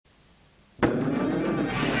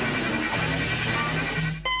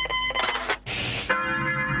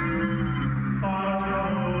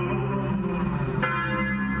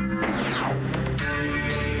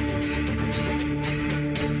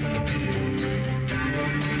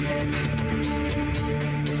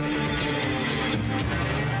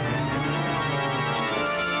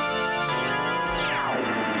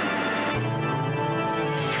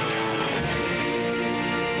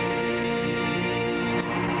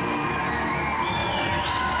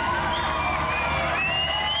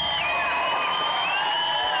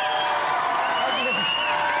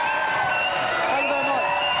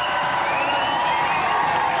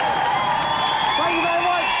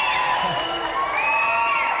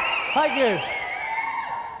Thank you.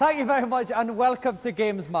 Thank you very much and welcome to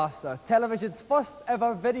GamesMaster, television's first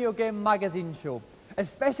ever video game magazine show,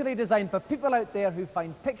 especially designed for people out there who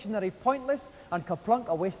find Pictionary pointless and Kerplunk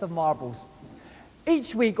a waste of marbles.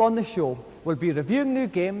 Each week on the show, we'll be reviewing new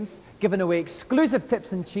games, giving away exclusive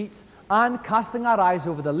tips and cheats, and casting our eyes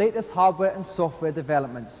over the latest hardware and software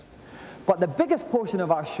developments. But the biggest portion of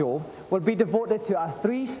our show will be devoted to our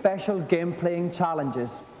 3 special game-playing challenges.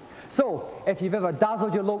 So, if you've ever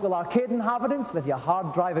dazzled your local arcade inhabitants with your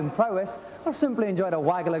hard-driving prowess, or simply enjoyed a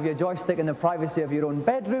waggle of your joystick in the privacy of your own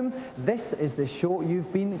bedroom, this is the show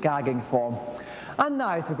you've been gagging for. And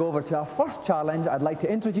now, to go over to our first challenge, I'd like to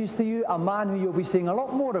introduce to you a man who you'll be seeing a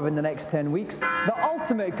lot more of in the next 10 weeks, the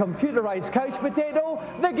ultimate computerized couch potato,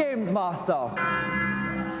 the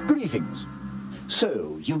GamesMaster. Greetings.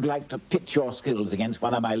 So, you'd like to pit your skills against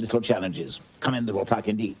one of my little challenges. Commendable pluck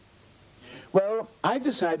indeed. Well, I've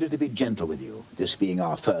decided to be gentle with you, this being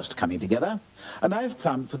our first coming together, and I've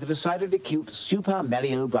plumbed for the decidedly cute Super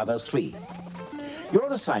Mario Bros. 3.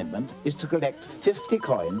 Your assignment is to collect 50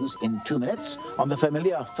 coins in 2 minutes on the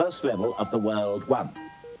familiar first level of the World 1.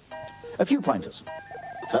 A few pointers.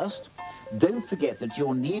 First, don't forget that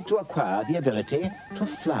you'll need to acquire the ability to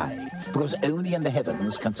fly, because only in the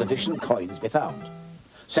heavens can sufficient coins be found.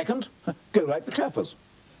 Second, go like the clappers.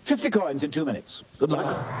 50 coins in 2 minutes. Good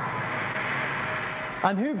luck.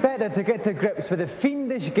 And who better to get to grips with the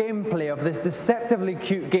fiendish gameplay of this deceptively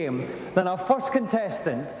cute game than our first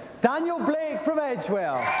contestant, Daniel Blake from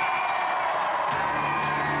Edgewell.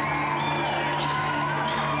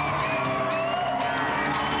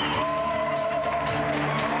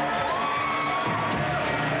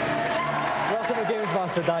 Welcome to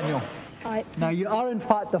GamesMaster, Daniel. Hi. Now, you are in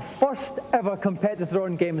fact the first ever competitor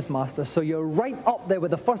on GamesMaster, so you're right up there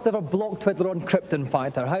with the first ever block twiddler on Krypton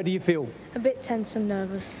Fighter. How do you feel? A bit tense and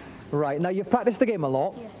nervous. Right, now you've practiced the game a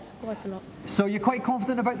lot. Yes, quite a lot. So you're quite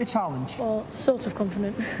confident about the challenge? Well, sort of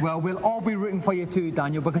confident. Well, we'll all be rooting for you too,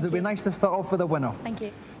 Daniel, because it'd be nice to start off with a winner. Thank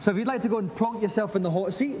you. So if you'd like to go and plonk yourself in the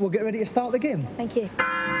hot seat, we'll get ready to start the game. Thank you.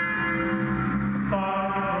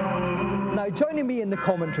 Now, joining me in the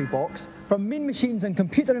commentary box, from Mean Machines and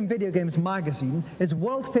Computer and Video Games magazine, is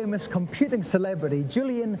world-famous computing celebrity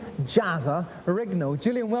Julian Jazza Rignall.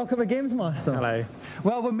 Julian, welcome to GamesMaster. Hello.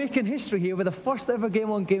 Well, we're making history here with the first ever game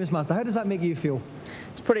on GamesMaster. How does that make you feel?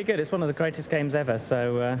 It's pretty good. It's one of the greatest games ever,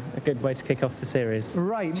 so a good way to kick off the series.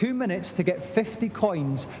 Right, 2 minutes to get 50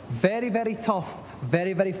 coins. Very, very tough,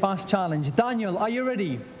 very, very fast challenge. Daniel, are you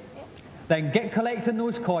ready? Then get collecting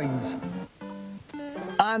those coins.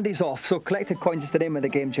 And he's off. So collected coins is the name of the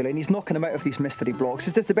game, Julian. He's knocking them out of these mystery blocks.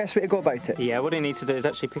 Is this the best way to go about it? Yeah, what he needs to do is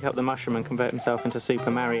actually pick up the mushroom and convert himself into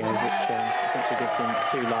Super Mario, which essentially gives him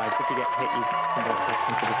 2 lives. If you get hit, you convert back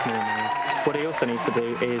into the small Mario. What he also needs to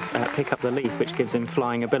do is pick up the leaf, which gives him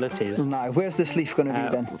flying abilities. Now, where's this leaf going to be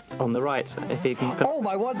then? On the right. If he can... Oh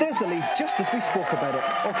my word, there's the leaf, just as we spoke about it.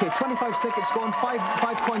 Okay, 25 seconds gone,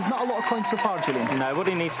 five coins. Not a lot of coins so far, Julian. No, what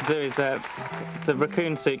he needs to do is, the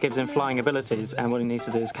raccoon suit gives him flying abilities, and what he needs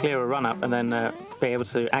to do is clear a run-up and then be able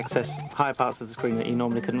to access higher parts of the screen that you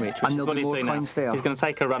normally couldn't reach, which is what he's doing now. There. He's going to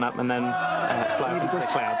take a run-up and then fly up into the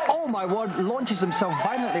clouds. Oh my word, launches himself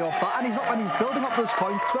violently off that, and he's up and he's building up those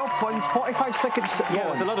coins. 12 coins, 45 seconds. Yeah,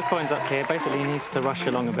 there's a lot of coins up here. Basically, he needs to rush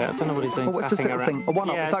along a bit. I don't know what he's doing. Oh, what's this little thing? A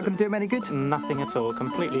one-up? Yeah, is that going to do him any good? Nothing at all.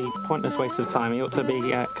 Completely pointless waste of time. He ought to be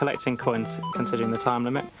collecting coins, considering the time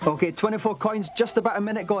limit. Okay, 24 coins, just about a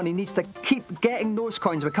minute gone. He needs to keep getting those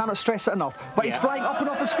coins. We cannot stress it enough. But he's flying up and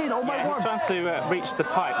off the screen. Oh my word! He's trying to reach the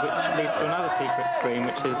pipe, which leads to another secret screen,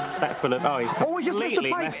 which is stacked full of... Oh, he's just missed the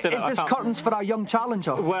pipe. Is this curtains for our young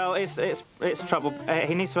challenger? Well, it's trouble.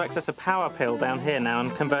 He needs to access a power pill down here now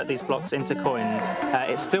and convert these blocks into coins.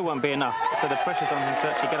 It still won't be enough, so the pressure's on him to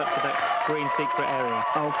actually get up to that green secret area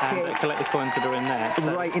and collect the coins that are in there.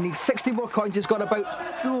 So. Right, he needs 60 more coins. He's got about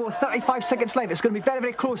 35 seconds left. It's going to be very,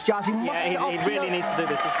 very close, Jazz. He must get up he really needs to do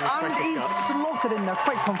this. And he's slotted in there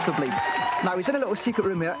quite comfortably. Now, he's in a little secret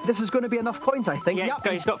room here. This is going to be enough coins, I think. Yeah,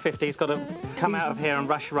 he's got 50. He's got to come out of here and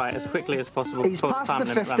rush right as quickly as possible. He's past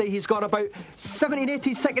the 50. He's got about 17,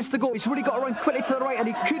 18 seconds to go. He's really got to run quickly to the right, and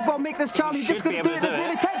he could well make this challenge. He's just going to do it. There's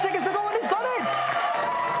nearly 10 seconds to go, and he's done it!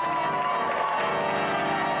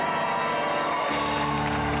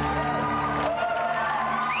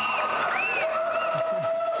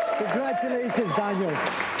 Congratulations, Daniel.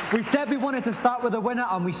 We said we wanted to start with a winner,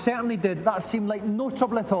 and we certainly did. That seemed like no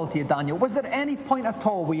trouble at all to you, Daniel. Was there any point at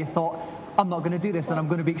all where you thought, I'm not going to do this and I'm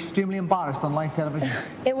going to be extremely embarrassed on live television?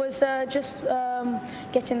 It was just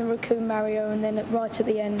getting the raccoon Mario, and then right at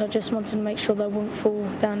the end I just wanted to make sure that I wouldn't fall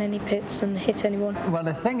down any pits and hit anyone. Well,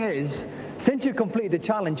 the thing is, Since you completed the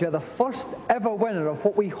challenge, you're the first ever winner of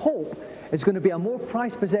what we hope is going to be a more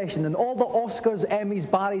prized possession than all the Oscars, Emmys,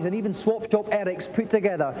 Barrys and even Swap Shop Erics put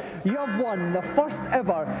together. You have won the first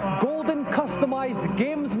ever golden customised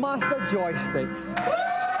GamesMaster joysticks.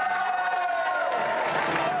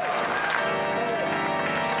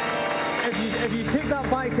 If you take that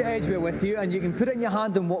back to Edgware with you and you can put it in your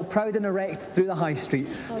hand and walk proud and erect through the high street.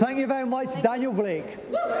 Thank you very much, Daniel Blake.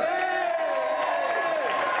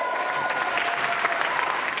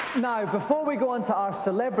 Now, before we go on to our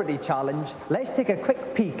celebrity challenge, let's take a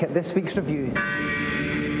quick peek at this week's reviews.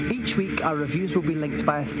 Each week, our reviews will be linked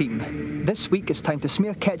by a theme. This week, it's time to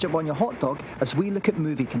smear ketchup on your hot dog as we look at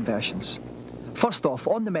movie conversions. First off,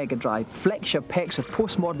 on the Mega Drive, Fletcher pecks with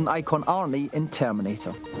postmodern icon Arnie in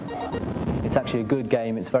Terminator. It's actually a good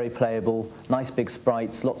game, it's very playable, nice big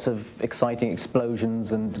sprites, lots of exciting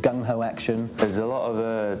explosions and gung-ho action. There's a lot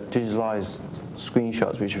of digitalised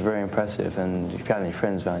screenshots which are very impressive, and if you had any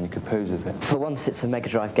friends around you could pose with it. For once it's a Mega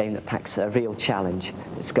Drive game that packs a real challenge.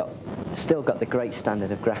 It's still got the great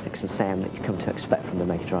standard of graphics and sound that you come to expect from the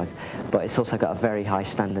Mega Drive, but it's also got a very high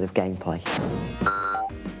standard of gameplay.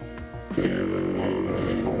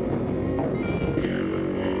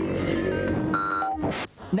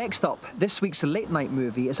 Next up, this week's late night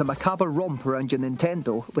movie is a macabre romp around your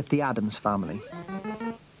Nintendo with the Addams Family.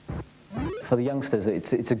 For the youngsters,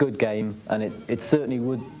 it's a good game, and it certainly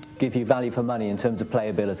would give you value for money in terms of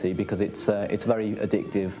playability because it's very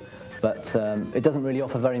addictive, but it doesn't really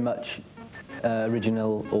offer very much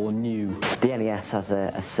original or new. The NES has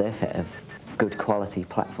a surfeit of good quality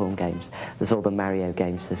platform games. There's all the Mario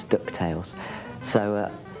games, there's DuckTales. So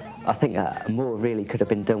I think more really could have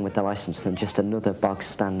been done with the license than just another bog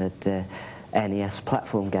standard NES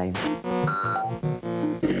platform game.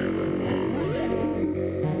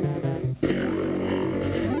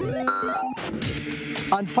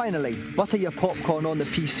 And finally, butter your popcorn on the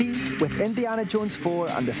PC with Indiana Jones 4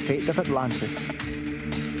 and the Fate of Atlantis.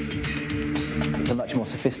 It's a much more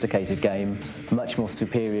sophisticated game, much more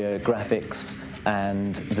superior graphics,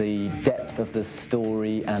 and the depth of the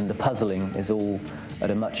story and the puzzling is all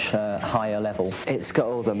at a much higher level. It's got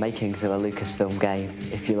all the makings of a Lucasfilm game.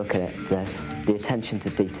 If you look at it, the attention to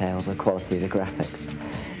detail, the quality of the graphics,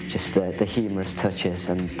 just the humorous touches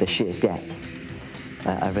and the sheer depth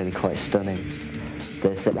are really quite stunning.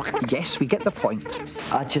 Yes, we get the point.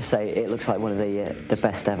 I'd just say it looks like one of the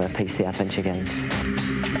best ever PC adventure games.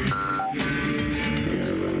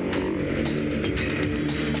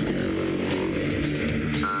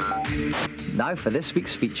 Now for this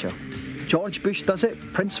week's feature. George Bush does it,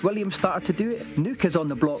 Prince William started to do it, New Kids on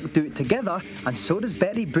the Block do it together, and so does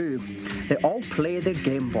Betty Boo. They all play their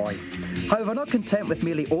Game Boy. However, not content with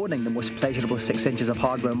merely owning the most pleasurable 6 inches of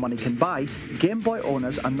hardware money can buy, Game Boy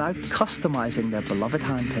owners are now customising their beloved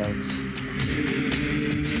handhelds.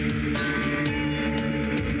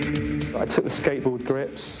 I took the skateboard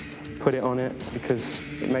grips, put it on it because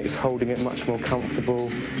it makes holding it much more comfortable,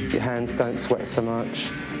 your hands don't sweat so much,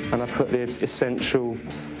 and I put the essential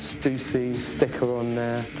Stussy sticker on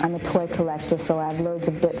there. I'm a toy collector, so I have loads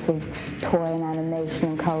of bits of toy and animation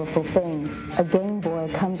and colourful things. A Game Boy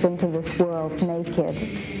comes into this world naked,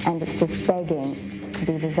 and it's just begging to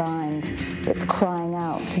be designed. It's crying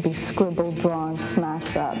out to be scribbled, drawn,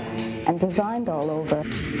 smashed up, and designed all over.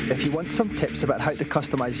 If you want some tips about how to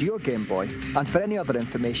customise your Game Boy, and for any other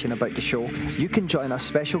information about the show, you can join our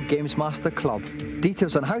special GamesMaster Club.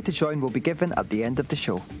 Details on how to join will be given at the end of the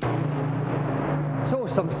show. So,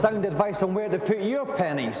 some sound advice on where to put your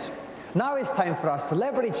pennies. Now it's time for our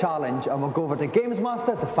celebrity challenge, and we'll go over to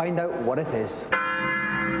GamesMaster to find out what it is.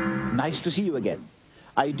 Nice to see you again.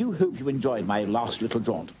 I do hope you enjoyed my last little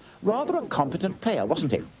jaunt. Rather a competent player,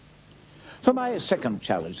 wasn't he? For my second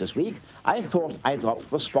challenge this week, I thought I'd opt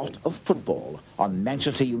for a spot of football on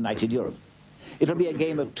Manchester United Europe. It'll be a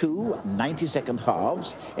game of 2 90-second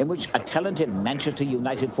halves in which a talented Manchester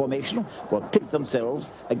United formation will pit themselves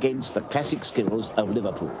against the classic skills of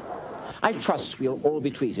Liverpool. I trust we'll all be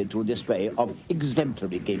treated to a display of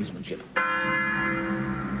exemplary gamesmanship.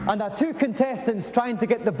 And our 2 contestants trying to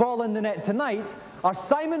get the ball in the net tonight are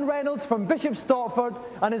Simon Reynolds from Bishop Stortford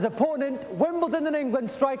and his opponent, Wimbledon and England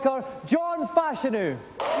striker, John Fashanu.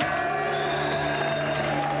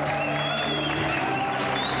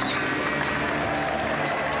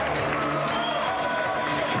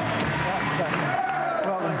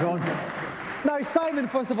 Welcome, John. Now, Simon,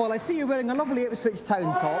 first of all, I see you're wearing a lovely Ipswich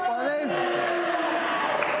Town top, are they?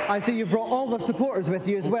 I see you brought all the supporters with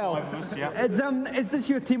you as well. Is this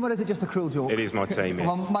your team or is it just a cruel joke? It is my team,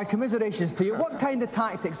 yes. My commiserations to you. What kind of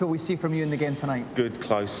tactics will we see from you in the game tonight? Good,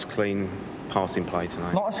 close, clean passing play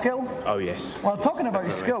tonight. Lot of skill? Oh, yes. Well, talking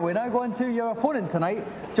about skill, we're now going to your opponent tonight,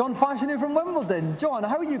 John Fashanu from Wimbledon. John,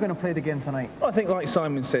 how are you going to play the game tonight? I think, like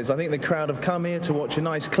Simon says, I think the crowd have come here to watch a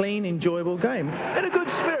nice, clean, enjoyable game in a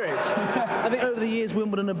good spirit. I think over the years,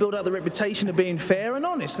 Wimbledon have built up the reputation of being fair and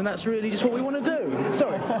honest, and that's really just what we want to do.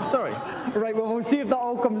 Sorry. Right, well, we'll see if that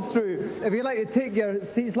all comes through. If you'd like to take your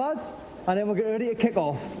seats, lads, and then we'll get ready to kick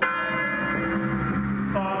off.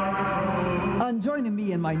 And joining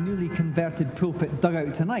me in my newly converted pulpit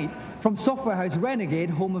dugout tonight, from Software House Renegade,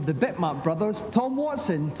 home of the Bitmap brothers, Tom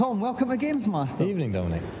Watson. Tom, welcome to GamesMaster. Good evening,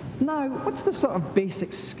 Dominic. Now, what's the sort of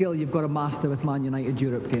basic skill you've got to master with Man United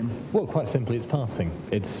Europe game? Well, quite simply, it's passing.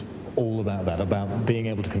 It's all about that, about being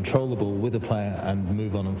able to control the ball with a player and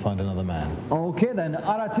move on and find another man. Okay then,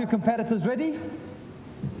 are our two competitors ready?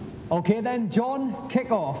 Okay then, John,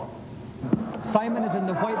 kick off. Simon is in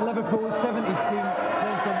the white Liverpool 70s team,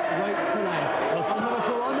 playing from right to left. And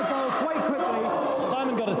Liverpool on the ball quite quickly.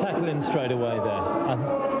 Simon got a tackle in straight away there.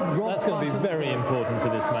 That's going to be very important for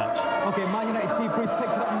this match. Okay, Man United Steve Bruce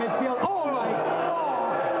picks it up in midfield. All right.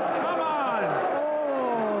 Oh, come on. Oh.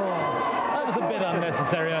 That was a bit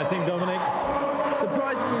unnecessary, I think, Dominic.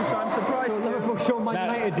 Surprisingly, Simon, surprisingly. So Liverpool show Man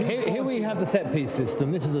United. Here we have the set piece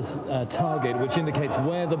system. This is a target which indicates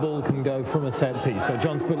where the ball can go from a set piece. So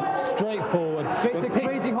John's put it straight forward. Straight to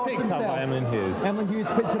Crazy Horse himself. Up by Emlyn Hughes. Emlyn Hughes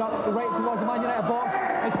picks it up right towards the Man United box.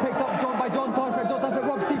 It's picked up by John Tosh. John does it.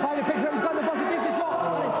 Rob Steve Ivey picks it up. He's got the buzz. He takes the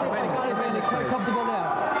shot. And it's saved by Gary Bailey. Quite comfortable there.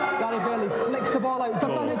 Gary Bailey flicks the ball out.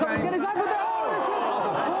 John is up. He's getting his ankle there.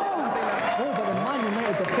 Oh, but the Man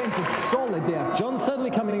United defence is solid there. John's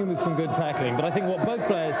certainly coming in with some good tackling, but I think what both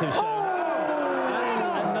players have shown.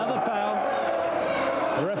 Another foul.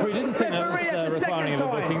 The referee didn't think that was requiring of a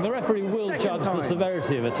booking. The referee will judge the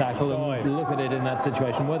severity of a tackle and look at it in that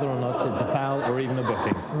situation, whether or not it's a foul or even a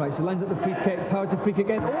booking. Right, so lines up the free kick, powers the free kick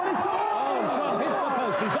in. Oh, and it's John hits the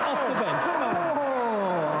post. He's off the bench. Come on.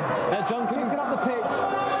 John couldn't get up the pitch.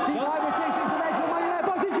 Steve Ivey takes it to the legs of the Man United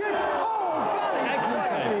box. He shoots. Oh, excellent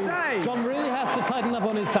save. John really has to tighten up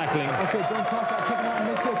on his tackling. Okay, John Tosh kicking out in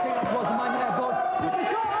midfield, kicking up towards the Man United box.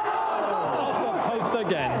 Off the post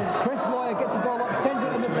again. Chris Lawyer gets the ball up, sends it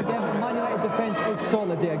to the middle again. The Man United defence is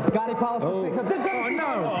solid there. Gary Pallister picks up. And there we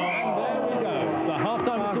go. The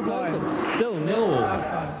half-time whistle blows. It's still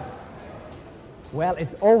 0-0. Well,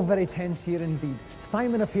 it's all very tense here indeed.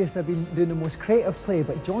 Simon appears to have been doing the most creative play,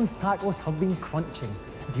 but John's tackles have been crunching.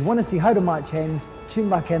 If you want to see how the match ends, tune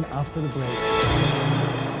back in after the break.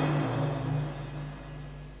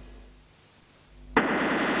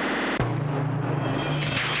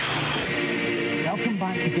 Welcome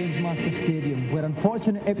back to GamesMaster Stadium, where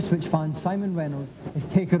unfortunate Ipswich fan Simon Reynolds is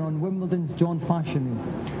taking on Wimbledon's John Fashanu.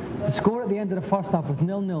 The score at the end of the first half was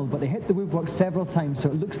 0-0, but they hit the woodwork several times, so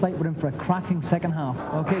it looks like we're in for a cracking second half.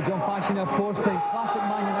 Okay, John Fashanu, of course, playing classic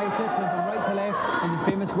Man United, playing from right to left in the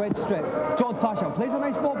famous red strip. John Tasha plays a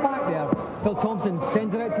nice ball back there. Phil Thompson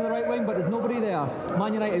sends it out to the right wing, but there's nobody there.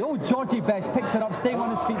 Man United, oh, Georgie Best picks it up, staying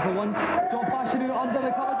on his feet for once. John Fashanu under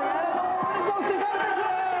the covers again. Oh, and it's all Steve Ivey.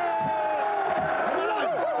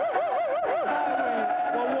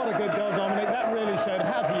 Well, what a good goal, Dominic. That really showed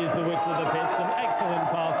how to use the width of the pitch. Some excellent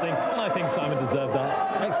passing, and I think Simon deserved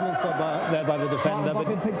that. Excellent stop there by the defender. But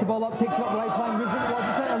picks the ball up, takes it up the right flank, moves it towards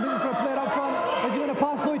the centre, looking for a player up front. Is he going to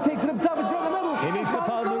pass? No, he takes it himself. He's got in the middle. He needs to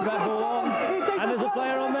move that ball on. And there's a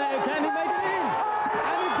player on there. Can he make it in?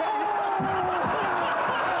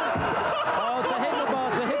 Oh, to hit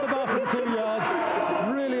the bar from 2 yards.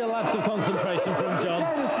 Really a lapse of concentration from John.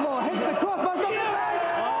 Very slow. Hits the crossbar.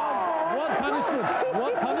 What punishment?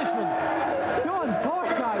 What punishment? John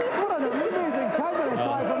Torshak, what an amazing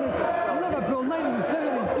counter-attack from this Liverpool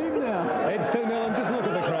 1970s team there. It's 2-0, and just look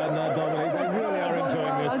at the crowd now, Dominic. They really are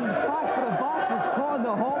enjoying this. And Bash for the Bash was caught in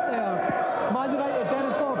the halt there. Man United,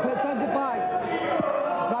 Dennis Law sends it back.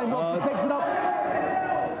 Ryan Robson picks it up.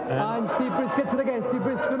 And Steve Bruce gets it again. Steve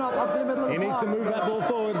Bruce going up to the middle of the He needs to move that ball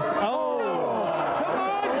forward. Oh! Come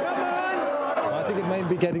on! I think it may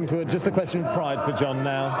be getting to it. Just a question of pride for John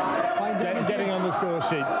now. Getting on the score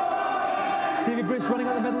sheet. Stevie Bruce running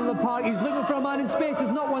at the middle of the park. He's looking for a man in space.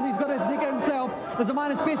 There's not one. He's got to take it himself. There's a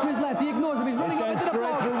man in space to his left. He ignores him. He's running going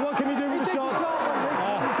straight through. What can he do with the shot?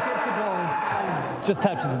 He gets the ball. Just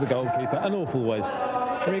tapped into the goalkeeper. An awful waste.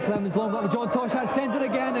 Ray Clemens long up with John Toshat. Sends it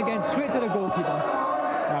again, straight to the goalkeeper.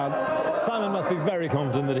 Simon must be very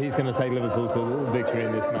confident that he's going to take Liverpool to victory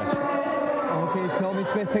in this match. Okay, Tommy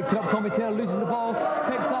Smith picks it up. Tommy Taylor loses the ball.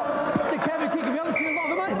 Picked up to Kevin Keegan. We haven't seen a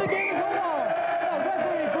lot of him. The game is over. The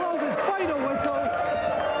referee blows his final whistle.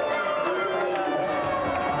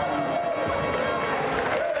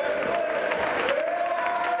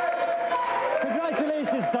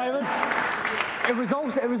 Congratulations, Simon.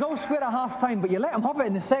 it was all square at half time, but you let him have it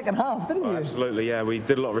in the second half, didn't you? Absolutely, yeah. We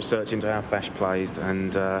did a lot of research into how Fash plays,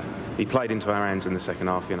 and he played into our hands in the second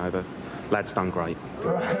half. You know, the lad's done great.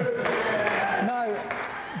 Now,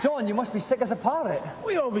 John, you must be sick as a parrot.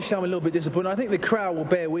 Well, obviously I'm a little bit disappointed. I think the crowd will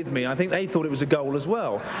bear with me. I think they thought it was a goal as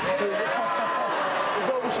well. It was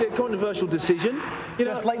obviously a controversial decision.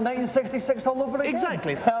 Just like 1966 all over again.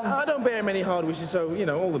 Exactly. I don't bear him any hard wishes, so, you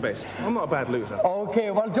know, all the best. I'm not a bad loser. Okay,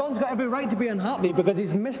 well, John's got every right to be unhappy because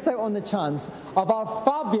he's missed out on the chance of our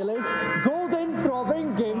fabulous golden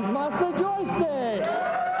throbbing GamesMaster Joystick.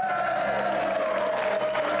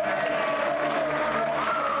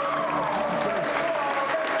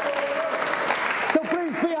 So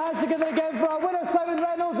please put your hands together again for our winner, Simon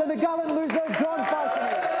Reynolds, and the gallant loser, John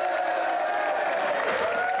Fashanu.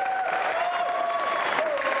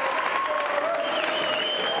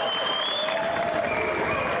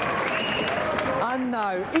 And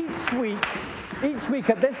now, each week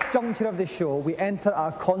at this juncture of the show, we enter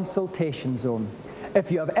our consultation zone.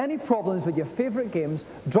 If you have any problems with your favourite games,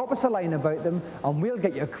 drop us a line about them, and we'll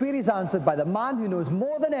get your queries answered by the man who knows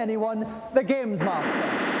more than anyone, the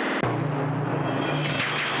GamesMaster.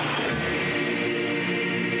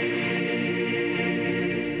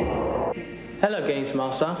 Hello,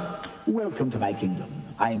 GamesMaster. Welcome to my kingdom.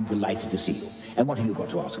 I am delighted to see you. And what have you got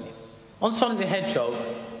to ask me? On Sonic the Hedgehog,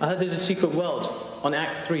 I heard there's a secret world on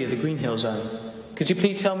Act 3 of the Green Hill Zone. Could you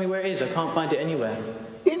please tell me where it is? I can't find it anywhere.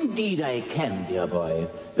 Indeed I can, dear boy.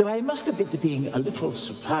 Though I must admit to being a little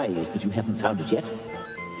surprised that you haven't found it yet.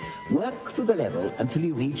 Work through the level until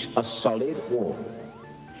you reach a solid wall.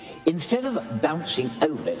 Instead of bouncing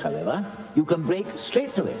over it, however, you can break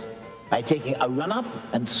straight through it by taking a run-up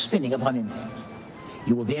and spinning upon impact.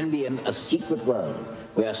 You will then be in a secret world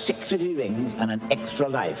where 63 rings and an extra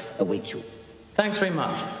life await you. Thanks very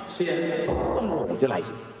much. See you. Oh,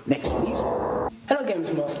 delighted. Next, please. Hello,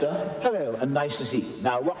 GamesMaster. Hello, and nice to see you.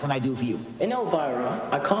 Now, what can I do for you? In Elvira,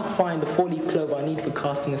 I can't find the 4-leaf clover I need for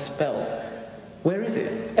casting a spell. Where is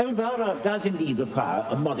it? Elvira does indeed require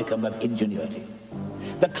a modicum of ingenuity.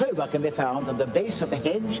 The clover can be found at the base of the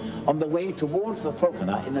hedge on the way towards the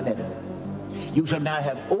falconer in the meadow. You shall now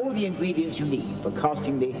have all the ingredients you need for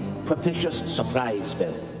casting the propitious surprise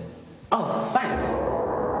spell. Oh, thanks.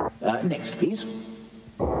 Next, please.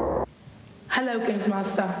 Hello,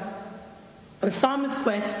 GamesMaster. On Simon's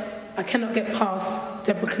quest, I cannot get past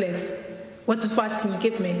Deborah Cliff. What advice can you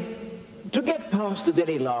give me? To get past the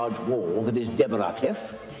very large wall that is Deborah Cliff,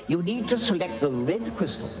 you need to select the red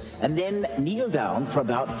crystal and then kneel down for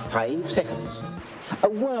about 5 seconds. A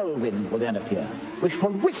whirlwind will then appear, which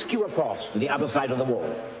will whisk you across to the other side of the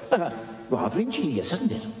wall. Rather ingenious,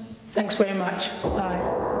 isn't it? Thanks very much.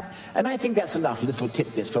 Bye. And I think that's enough little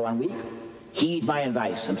tidbits for 1 week. Heed my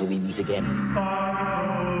advice until we meet again.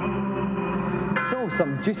 So,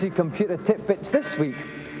 some juicy computer tidbits this week.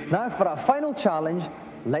 Now for our final challenge,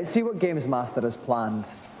 let's see what GamesMaster has planned.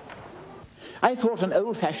 I thought an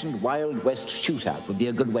old-fashioned Wild West shootout would be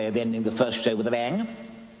a good way of ending the first show with a bang.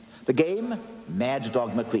 The game, Mad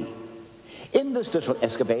Dog McCree. In this little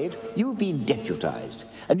escapade, you've been deputized,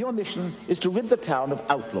 and your mission is to rid the town of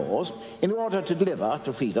outlaws in order to deliver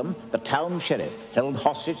to freedom the town sheriff held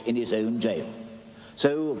hostage in his own jail.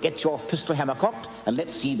 So get your pistol hammer cocked, and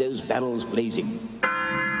let's see those barrels blazing.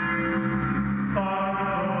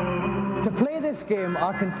 To play this game,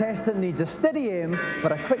 our contestant needs a steady aim,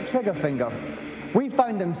 but a quick trigger finger. We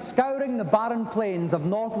found him scouring the barren plains of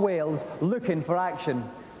North Wales looking for action.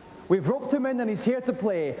 We've roped him in and he's here to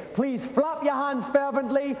play. Please flap your hands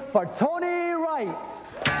fervently for Tony Wright.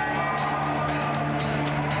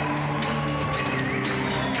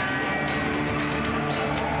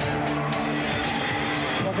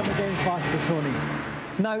 Welcome to GamesMaster, Tony.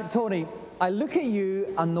 Now, Tony, I look at you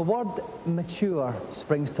and the word mature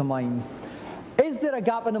springs to mind. Is there a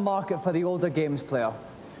gap in the market for the older games player?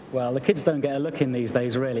 Well, the kids don't get a look in these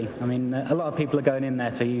days, really. I mean, a lot of people are going in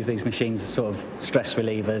there to use these machines as sort of stress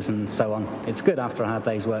relievers and so on. It's good after a hard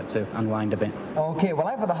day's work to unwind a bit. Okay, well,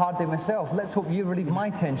 I've had a hard day myself. Let's hope you relieve my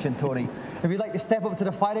tension, Tony. If you'd like to step up to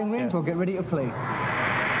the firing range, we'll get ready to play.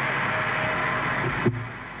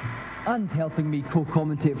 And helping me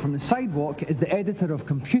co-commentate from the sidewalk is the editor of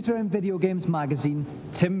Computer and Video Games magazine,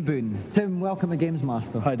 Tim Boone. Tim, welcome to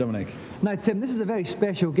GamesMaster. Hi, Dominic. Now, Tim, this is a very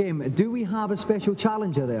special game. Do we have a special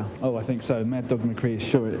challenger there? Oh, I think so. Mad Dog McCree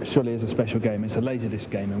surely is a special game. It's a laserdisc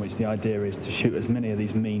game in which the idea is to shoot as many of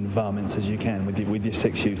these mean varmints as you can with your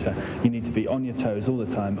 6-shooter. You need to be on your toes all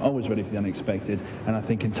the time, always ready for the unexpected. And I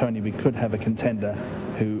think in Tony we could have a contender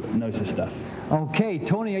who knows his stuff. Okay,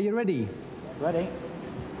 Tony, are you ready? Ready.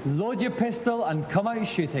 Load your pistol and come out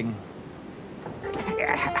shooting.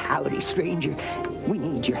 Howdy, stranger. We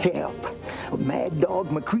need your help. Mad Dog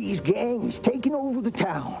McCree's gang is taking over the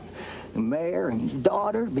town. The mayor and his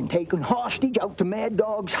daughter have been taken hostage out to Mad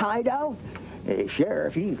Dog's hideout.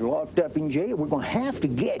 Sheriff, he's locked up in jail. We're going to have to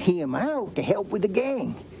get him out to help with the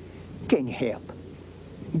gang. Can you help?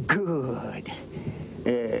 Good.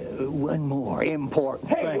 One more important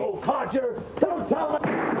thing. Hey, old codger, don't tell me.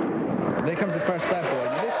 There comes the first bad boy.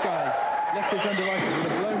 Now, this guy left his own devices and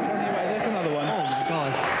would have blown Tony away. There's another one. Oh, my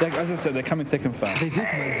God. As I said, they're coming thick and fast. They do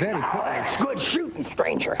come in very quickly. Good shooting,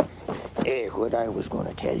 stranger. What I was going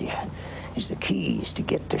to tell you is the keys to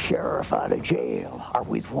get the sheriff out of jail are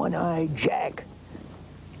with One-Eyed Jack.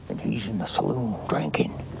 And he's in the saloon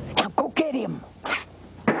drinking. Now go get him.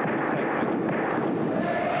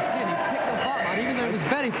 Even though it was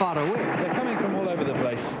very far away. They're coming from all over the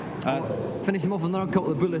place. Finish them off with another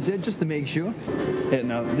couple of bullets here, just to make sure. Yeah,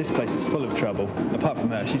 now, this place is full of trouble. Apart from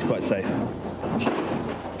her, she's quite safe.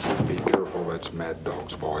 Be careful, that's Mad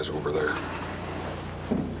Dog's boys over there.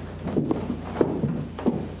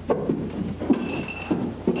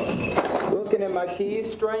 Looking at my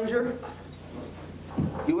keys, stranger?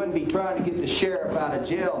 You wouldn't be trying to get the sheriff out of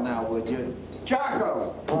jail now, would you?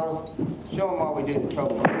 Chaco! Show him what we did to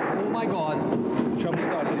trouble. Oh my God. Trouble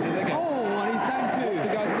started. Here they go. Oh, and he's down too.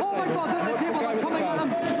 The guys at the oh my God, they're at the table. They're coming at him.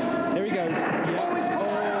 Here he goes. Yeah. Oh, he's coming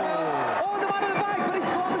as well. Oh, the man in the back, but he's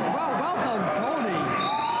scored as well. Well done, Tony.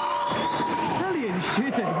 Brilliant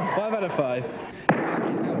shooting. 5 out of 5. He's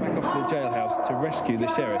now back off to the jailhouse to rescue the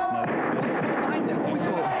sheriff. Now, there's someone behind there. Oh, he's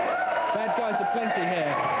got bad guys are plenty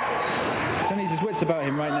here. Tony's his wits about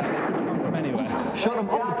him right now. They could come from anywhere. Shot him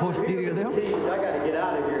up the posterior there. I gotta get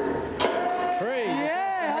out of here. Free.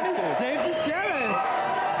 Yeah, and he saved the sheriff.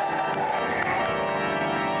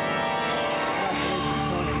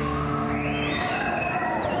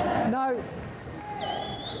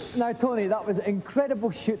 Now, Tony, that was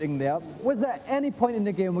incredible shooting there. Was there any point in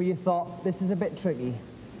the game where you thought, this is a bit tricky?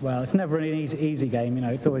 Well, it's never an easy game, you know.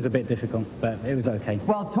 It's always a bit difficult, but it was okay.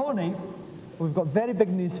 Well, Tony, we've got very big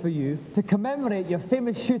news for you. To commemorate your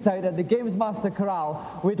famous shootout at the GamesMaster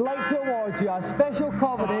Corral, we'd like to award you a special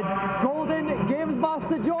coveted Golden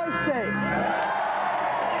GamesMaster Joystick.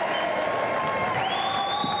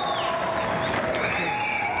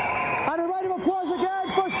 And a round of applause again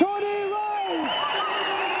for Tony Rose!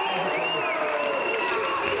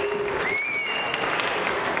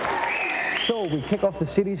 So we kick off the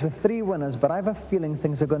series with 3 winners, but I have a feeling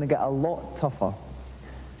things are going to get a lot tougher.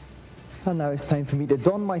 And now it's time for me to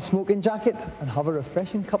don my smoking jacket and have a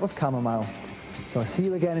refreshing cup of chamomile. So I'll see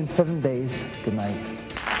you again in 7 days. Good night.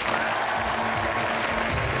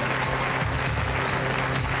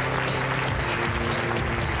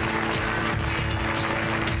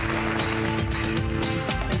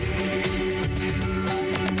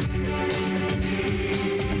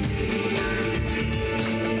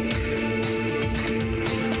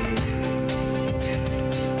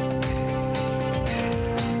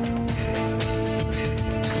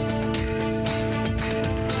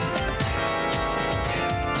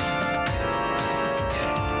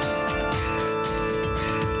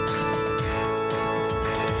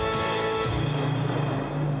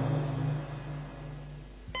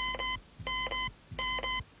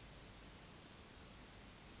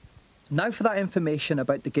 Now for that information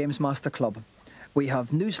about the GamesMaster Club. We have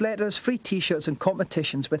newsletters, free t-shirts and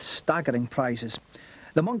competitions with staggering prizes.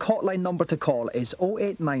 The Monk hotline number to call is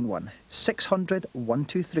 0891 600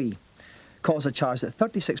 123. Calls are charged at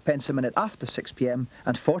 36p a minute after 6 p.m.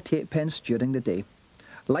 and 48p during the day.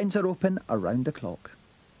 Lines are open around the clock.